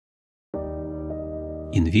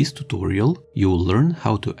In this tutorial, you will learn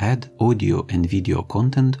how to add audio and video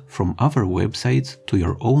content from other websites to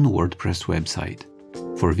your own WordPress website.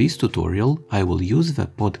 For this tutorial, I will use the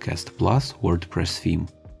Podcast Plus WordPress theme.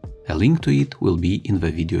 A link to it will be in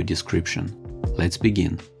the video description. Let's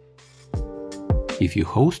begin. If you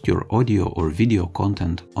host your audio or video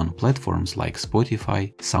content on platforms like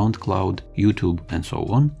Spotify, SoundCloud, YouTube, and so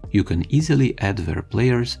on, you can easily add their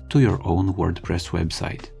players to your own WordPress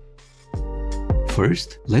website.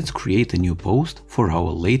 First, let's create a new post for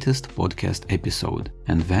our latest podcast episode,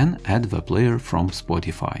 and then add the player from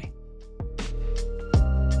Spotify.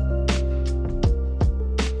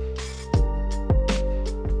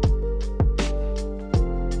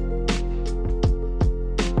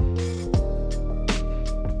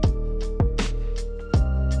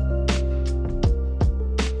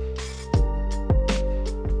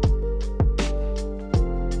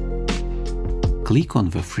 Click on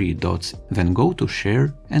the three dots, then go to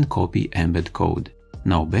Share and copy embed code.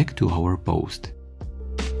 Now back to our post.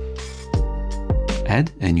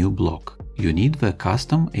 Add a new block. You need the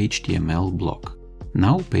custom HTML block.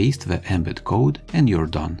 Now paste the embed code and you're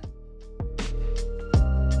done.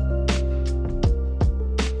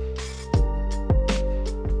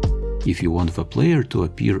 If you want the player to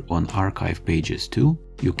appear on archive pages too,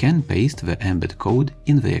 you can paste the embed code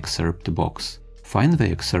in the excerpt box. Find the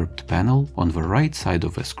excerpt panel on the right side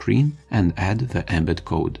of the screen and add the embed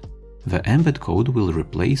code. The embed code will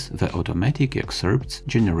replace the automatic excerpts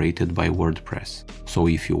generated by WordPress. So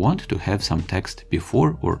if you want to have some text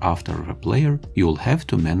before or after the player, you'll have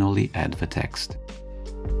to manually add the text.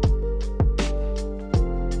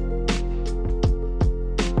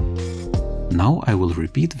 Now I will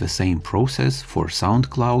repeat the same process for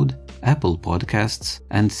SoundCloud, Apple Podcasts,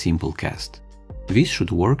 and Simplecast. This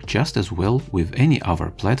should work just as well with any other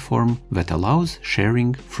platform that allows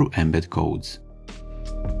sharing through embed codes.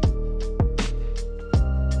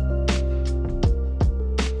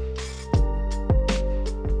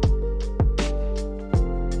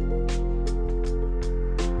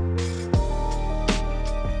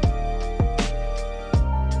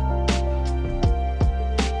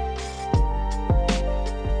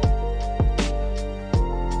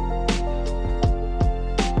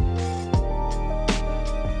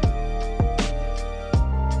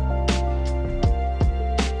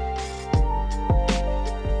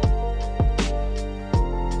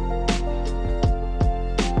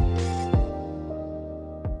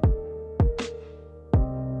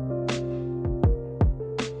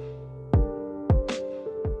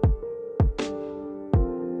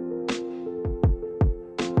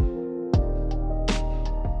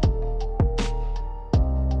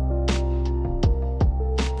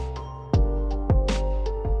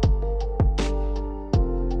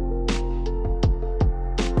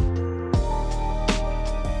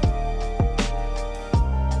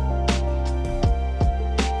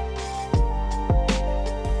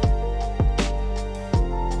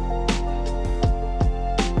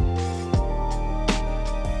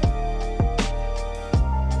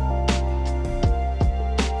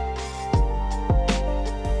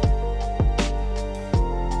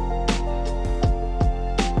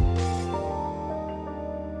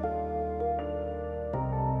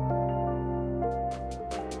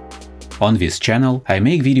 On this channel, I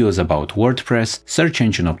make videos about WordPress, search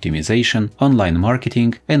engine optimization, online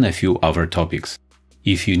marketing, and a few other topics.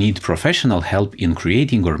 If you need professional help in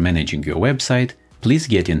creating or managing your website, please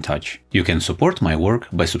get in touch. You can support my work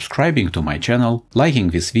by subscribing to my channel,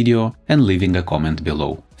 liking this video, and leaving a comment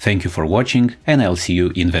below. Thank you for watching, and I'll see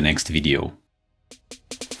you in the next video.